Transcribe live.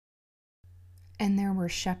And there were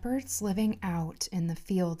shepherds living out in the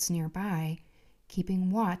fields nearby, keeping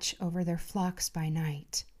watch over their flocks by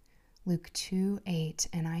night. Luke 2:8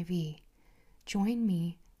 NIV. Join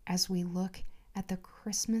me as we look at the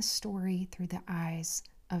Christmas story through the eyes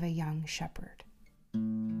of a young shepherd.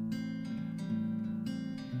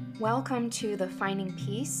 Welcome to the Finding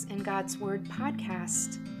Peace in God's Word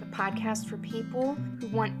podcast, the podcast for people who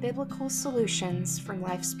want biblical solutions for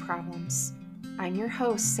life's problems. I'm your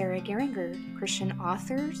host, Sarah Geringer, Christian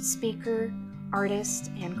author, speaker, artist,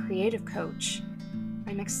 and creative coach.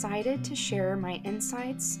 I'm excited to share my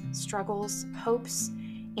insights, struggles, hopes,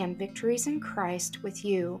 and victories in Christ with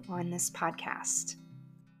you on this podcast.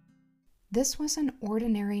 This was an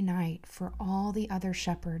ordinary night for all the other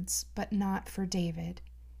shepherds, but not for David.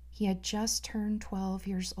 He had just turned 12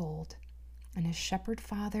 years old, and his shepherd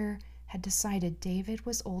father had decided David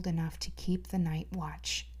was old enough to keep the night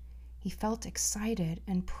watch. He felt excited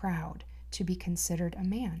and proud to be considered a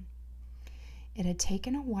man. It had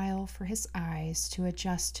taken a while for his eyes to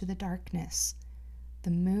adjust to the darkness. The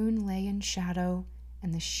moon lay in shadow,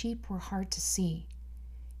 and the sheep were hard to see.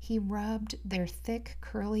 He rubbed their thick,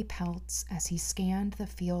 curly pelts as he scanned the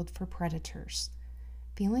field for predators.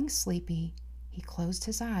 Feeling sleepy, he closed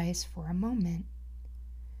his eyes for a moment.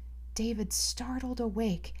 David startled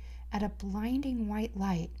awake at a blinding white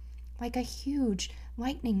light, like a huge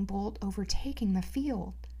lightning bolt overtaking the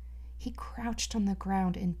field. He crouched on the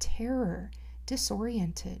ground in terror,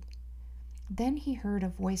 disoriented. Then he heard a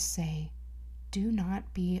voice say, "Do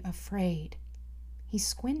not be afraid." He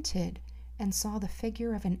squinted and saw the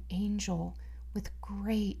figure of an angel with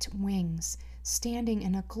great wings standing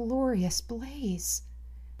in a glorious blaze.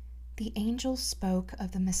 The angel spoke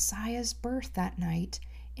of the Messiah's birth that night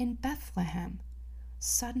in Bethlehem.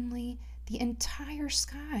 Suddenly, the entire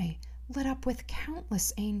sky lit up with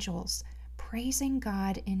countless angels praising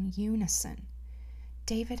God in unison.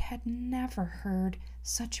 David had never heard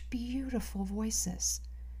such beautiful voices.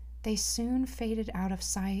 They soon faded out of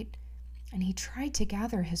sight, and he tried to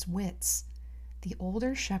gather his wits. The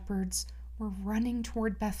older shepherds were running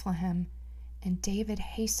toward Bethlehem, and David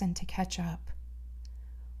hastened to catch up.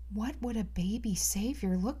 What would a baby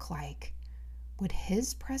Savior look like? Would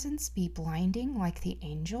his presence be blinding like the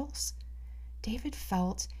angels? David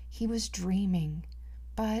felt he was dreaming,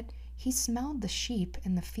 but he smelled the sheep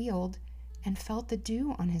in the field and felt the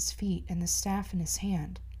dew on his feet and the staff in his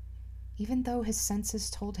hand. Even though his senses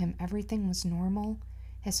told him everything was normal,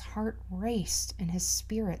 his heart raced and his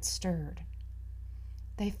spirit stirred.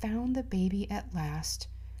 They found the baby at last,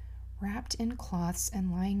 wrapped in cloths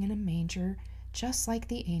and lying in a manger, just like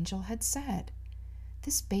the angel had said.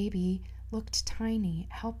 This baby looked tiny,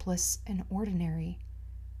 helpless, and ordinary,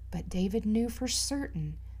 but David knew for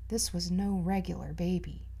certain this was no regular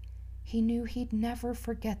baby. He knew he'd never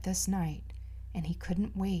forget this night, and he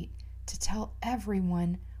couldn't wait to tell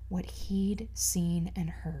everyone what he'd seen and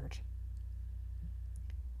heard.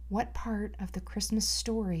 What part of the Christmas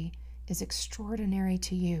story is extraordinary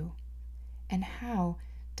to you? And how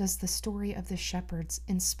does the story of the shepherds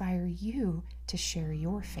inspire you to share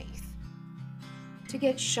your faith? To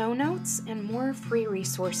get show notes and more free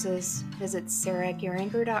resources, visit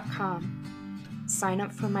sarahgeringer.com. Sign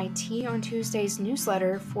up for my Tea on Tuesdays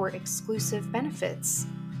newsletter for exclusive benefits.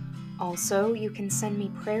 Also, you can send me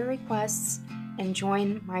prayer requests and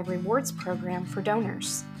join my rewards program for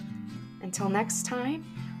donors. Until next time,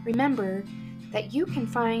 remember that you can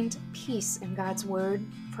find peace in God's Word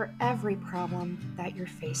for every problem that you're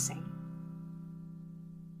facing.